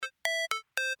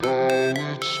How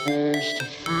it's supposed to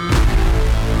feel.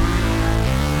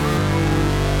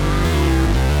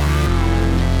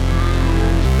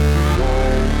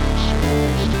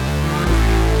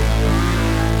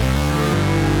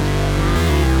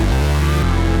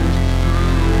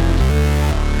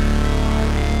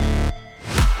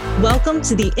 Welcome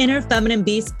to the Inner Feminine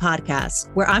Beast podcast,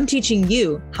 where I'm teaching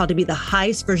you how to be the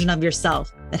highest version of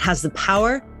yourself that has the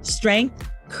power,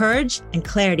 strength, courage, and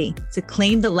clarity to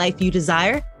claim the life you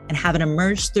desire and have it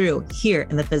emerge through here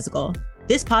in the physical.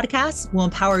 This podcast will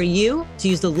empower you to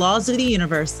use the laws of the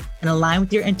universe and align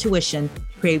with your intuition to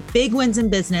create big wins in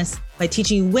business by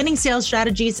teaching you winning sales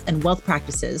strategies and wealth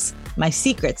practices, my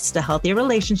secrets to healthier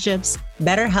relationships,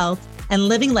 better health, and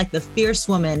living like the fierce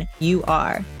woman you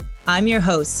are. I'm your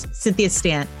host, Cynthia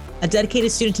Stant, a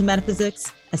dedicated student to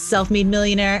metaphysics, a self-made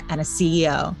millionaire, and a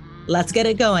CEO. Let's get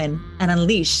it going and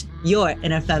unleash your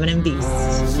inner feminine beast.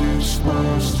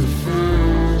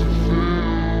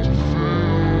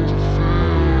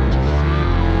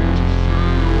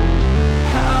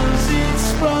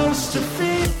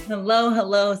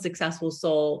 Hello, successful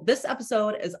soul. This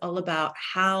episode is all about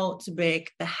how to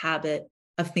break the habit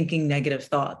of thinking negative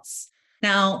thoughts.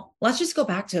 Now, let's just go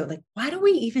back to why do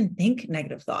we even think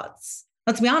negative thoughts?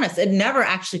 Let's be honest, it never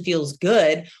actually feels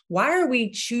good. Why are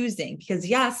we choosing? Because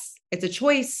yes, it's a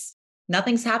choice.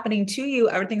 Nothing's happening to you.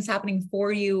 Everything's happening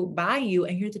for you, by you,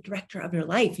 and you're the director of your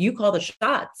life. You call the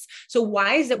shots. So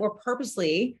why is it we're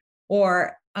purposely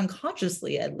or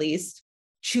unconsciously at least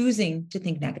choosing to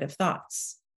think negative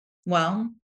thoughts? Well,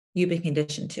 you've been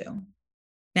conditioned to.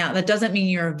 Now, that doesn't mean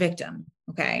you're a victim,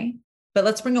 okay? But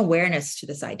let's bring awareness to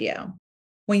this idea.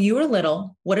 When you were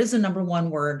little, what is the number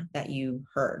one word that you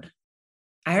heard?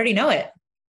 I already know it.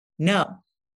 No.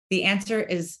 The answer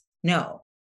is no.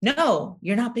 No,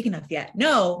 you're not big enough yet.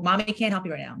 No, mommy can't help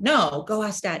you right now. No, go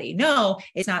ask daddy. No,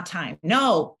 it's not time.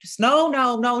 No, just no,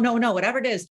 whatever it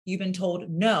is. You've been told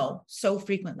no so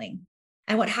frequently.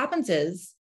 And what happens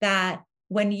is that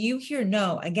when you hear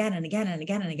no again and again and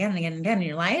again and again and again and again in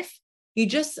your life, you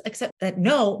just accept that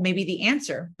no may be the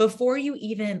answer before you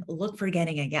even look for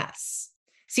getting a yes.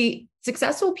 See,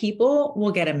 successful people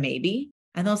will get a maybe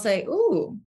and they'll say,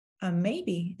 ooh, a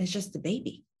maybe is just a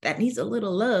baby that needs a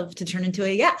little love to turn into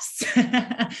a yes.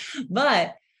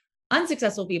 But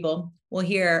unsuccessful people will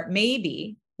hear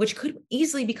maybe, which could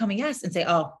easily become a yes, and say,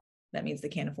 oh, that means they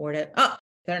can't afford it. Oh,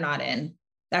 they're not in.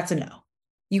 That's a no.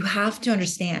 You have to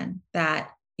understand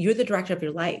that you're the director of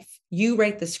your life. You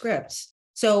write the script.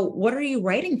 So what are you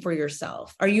writing for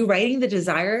yourself? Are you writing the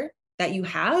desire that you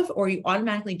have, or are you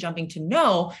automatically jumping to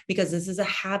no because this is a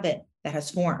habit that has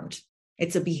formed?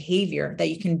 It's a behavior that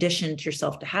you conditioned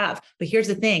yourself to have. But here's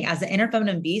the thing, as the inner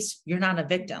feminine beast, you're not a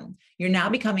victim. You're now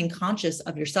becoming conscious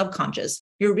of your subconscious.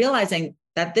 You're realizing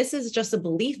that this is just a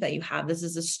belief that you have. This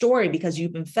is a story because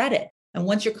you've been fed it. And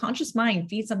once your conscious mind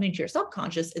feeds something to your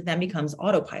subconscious, it then becomes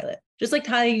autopilot, just like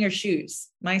tying your shoes.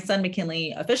 My son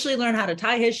McKinley officially learned how to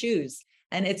tie his shoes.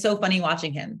 And it's so funny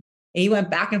watching him. He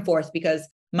went back and forth because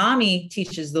mommy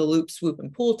teaches the loop, swoop,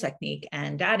 and pull technique,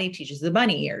 and daddy teaches the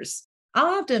bunny ears.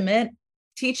 I'll have to admit,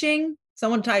 teaching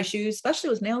someone to tie shoes, especially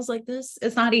with nails like this,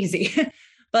 it's not easy.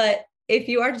 But if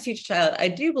you are to teach a child, I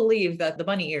do believe that the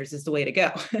bunny ears is the way to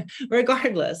go.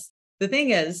 Regardless, the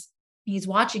thing is, he's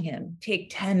watching him take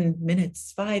 10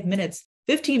 minutes, 5 minutes,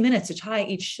 15 minutes to tie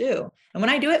each shoe. And when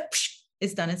I do it,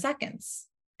 it's done in seconds.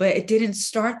 But it didn't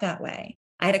start that way.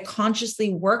 I had to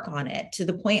consciously work on it to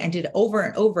the point I did it over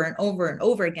and over and over and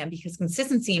over again, because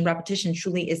consistency and repetition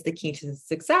truly is the key to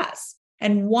success.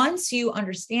 And once you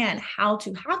understand how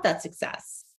to have that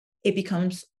success, it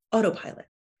becomes autopilot.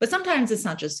 But sometimes it's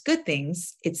not just good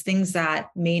things. It's things that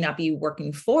may not be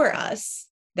working for us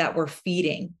that we're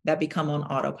feeding that become on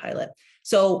autopilot.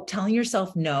 So telling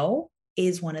yourself no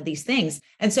is one of these things.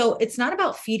 And so it's not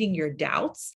about feeding your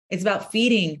doubts. It's about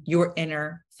feeding your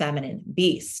inner feminine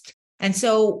beast. And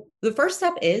so the first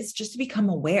step is just to become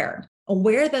aware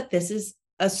that this is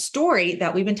a story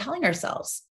that we've been telling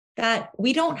ourselves, that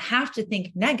we don't have to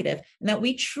think negative, and that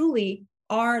we truly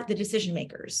are the decision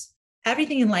makers.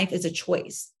 Everything in life is a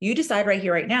choice. You decide right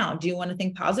here, right now. Do you want to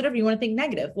think positive or you want to think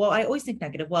negative? Well, I always think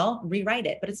negative. Well, rewrite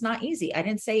it, but it's not easy. I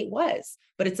didn't say it was,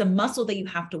 but it's a muscle that you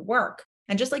have to work.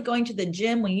 And just like going to the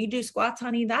gym, when you do squats,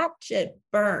 honey, that shit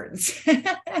burns.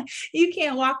 You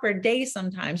can't walk for days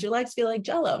sometimes. Your legs feel like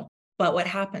jello. But what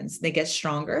happens? They get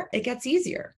stronger. It gets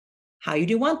easier. How you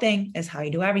do one thing is how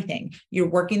you do everything. You're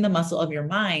working the muscle of your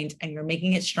mind and you're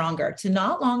making it stronger to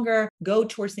not longer go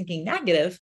towards thinking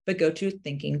negative, but go to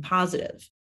thinking positive.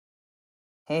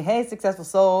 Hey, successful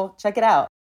soul, check it out.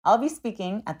 I'll be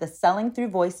speaking at the Selling Through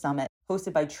Voice Summit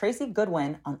hosted by Tracy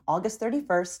Goodwin on August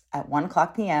 31st at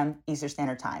 1:00 p.m. Eastern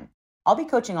Standard Time. I'll be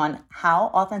coaching on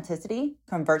how authenticity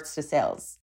converts to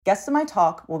sales. Guests in my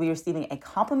talk will be receiving a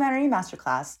complimentary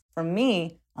masterclass from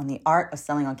me on the art of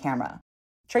selling on camera.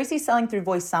 Tracy's Selling Through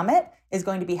Voice Summit is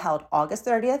going to be held August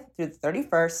 30th through the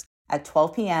 31st at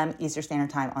 12 p.m. Eastern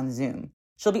Standard Time on Zoom.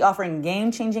 She'll be offering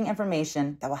game-changing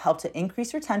information that will help to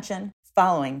increase retention,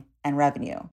 following, and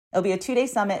revenue. It'll be a 2-day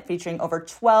summit featuring over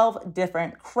 12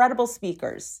 different credible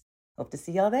speakers. Hope to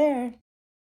see y'all there.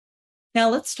 Now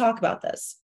let's talk about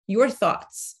this. Your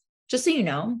thoughts. Just so you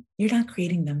know, you're not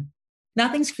creating them.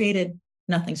 Nothing's created,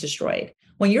 nothing's destroyed.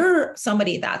 When you're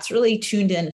somebody that's really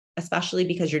tuned in, especially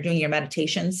because you're doing your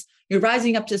meditations, you're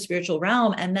rising up to the spiritual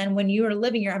realm. And then when you are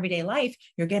living your everyday life,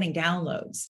 you're getting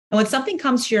downloads. And when something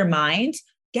comes to your mind,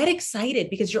 get excited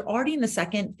because you're already in the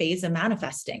second phase of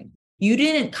manifesting. You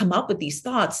didn't come up with these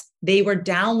thoughts. They were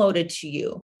downloaded to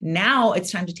you. Now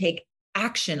it's time to take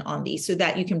action on these so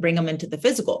that you can bring them into the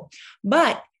physical.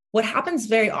 But what happens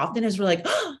very often is we're like,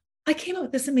 oh, I came up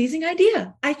with this amazing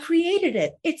idea. I created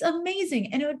it. It's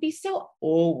amazing. And it would be so,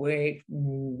 oh, wait.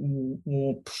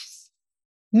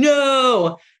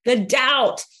 No, the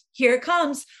doubt. Here it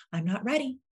comes. I'm not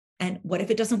ready. And what if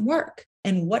it doesn't work?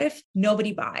 And what if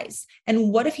nobody buys?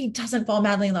 And what if he doesn't fall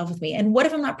madly in love with me? And what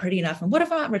if I'm not pretty enough? And what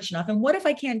if I'm not rich enough? And what if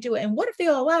I can't do it? And what if they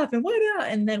all laugh? And what if?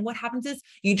 And then what happens is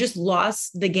you just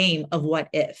lost the game of what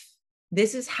if.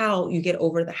 This is how you get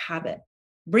over the habit.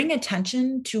 Bring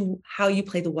attention to how you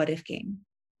play the what if game.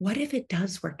 What if it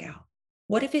does work out?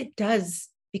 What if it does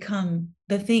become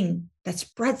the thing that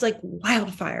spreads like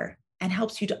wildfire and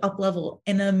helps you to up-level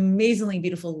an amazingly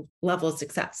beautiful level of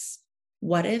success?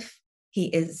 What if he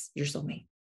is your soulmate?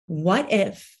 What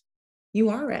if you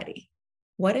are ready?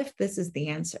 What if this is the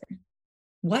answer?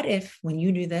 What if when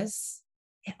you do this,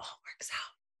 it all works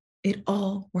out? It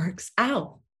all works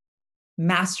out.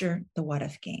 Master the what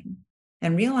if game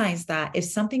and realize that if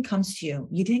something comes to you,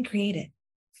 you didn't create it.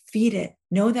 Feed it.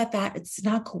 Know that it's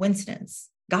not coincidence.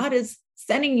 God is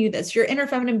sending you this. Your inner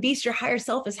feminine beast, your higher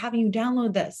self is having you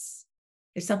download this.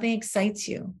 If something excites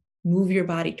you, move your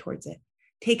body towards it.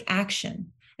 Take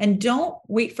action. And don't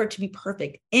wait for it to be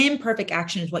perfect. Imperfect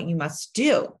action is what you must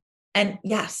do. And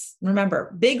yes,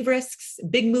 remember, big risks,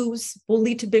 big moves will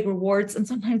lead to big rewards and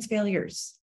sometimes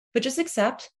failures. But just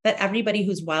accept that everybody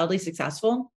who's wildly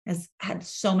successful has had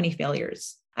so many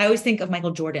failures. I always think of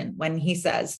Michael Jordan when he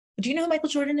says, do you know who Michael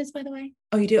Jordan is, by the way?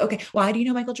 Oh, you do? Okay. Why do you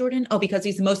know Michael Jordan? Oh, because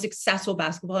he's the most successful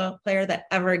basketball player that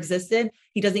ever existed.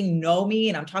 He doesn't know me,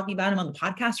 and I'm talking about him on the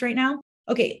podcast right now.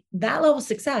 Okay, that level of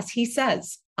success, he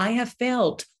says, I have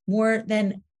failed more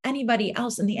than anybody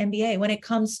else in the NBA when it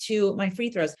comes to my free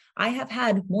throws. I have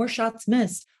had more shots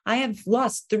missed. I have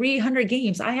lost 300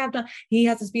 games. He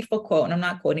has this beautiful quote, and I'm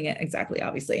not quoting it exactly,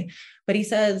 obviously, but he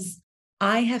says,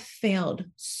 I have failed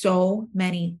so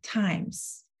many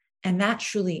times, and that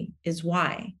truly is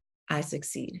why I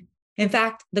succeed. In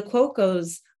fact, the quote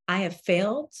goes, I have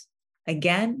failed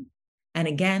again and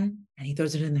again, and he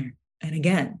throws it in there, and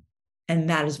again, and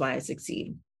that is why I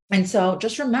succeed. And so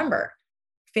just remember,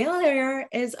 failure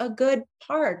is a good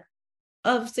part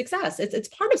of success. It's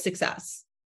part of success.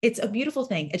 It's a beautiful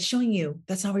thing. It's showing you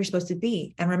that's not where you're supposed to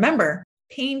be. And remember,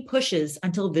 pain pushes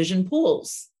until vision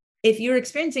pulls. If you're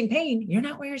experiencing pain, you're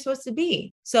not where you're supposed to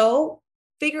be. So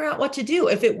figure out what to do.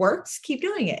 If it works, keep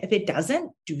doing it. If it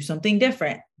doesn't, do something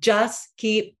different. Just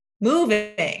keep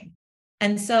moving.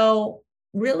 And so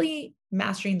really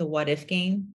mastering the what if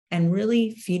game and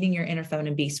really feeding your inner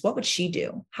feminine beast. What would she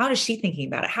do? How is she thinking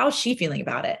about it? How is she feeling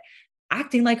about it?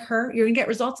 Acting like her, you're going to get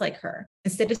results like her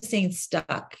instead of staying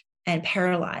stuck and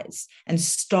paralyzed and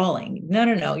stalling.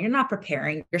 No. You're not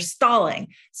preparing. You're stalling.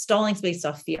 Stalling's based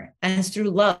off fear. And it's through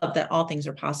love that all things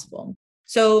are possible.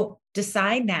 So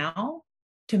decide now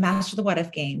to master the what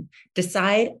if game.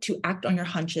 Decide to act on your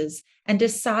hunches and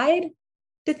decide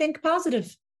to think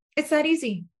positive. It's that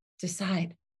easy.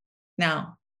 Decide.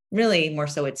 Now, really more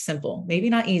so it's simple, maybe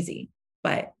not easy,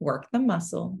 but work the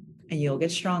muscle and you'll get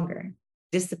stronger.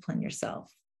 Discipline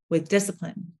yourself. With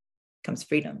discipline comes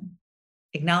freedom.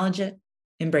 Acknowledge it,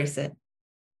 embrace it,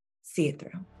 see it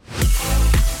through.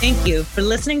 Thank you for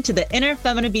listening to the Inner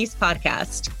Feminine Beast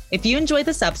podcast. If you enjoyed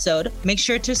this episode, make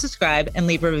sure to subscribe and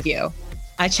leave a review.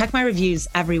 I check my reviews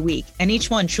every week, and each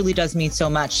one truly does mean so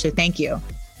much, so thank you.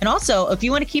 And also, if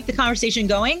you want to keep the conversation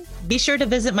going, be sure to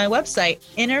visit my website,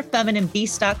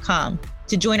 innerfemininebeast.com,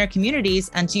 to join our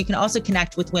communities and so you can also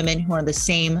connect with women who are on the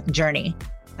same journey.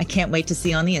 I can't wait to see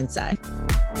you on the inside.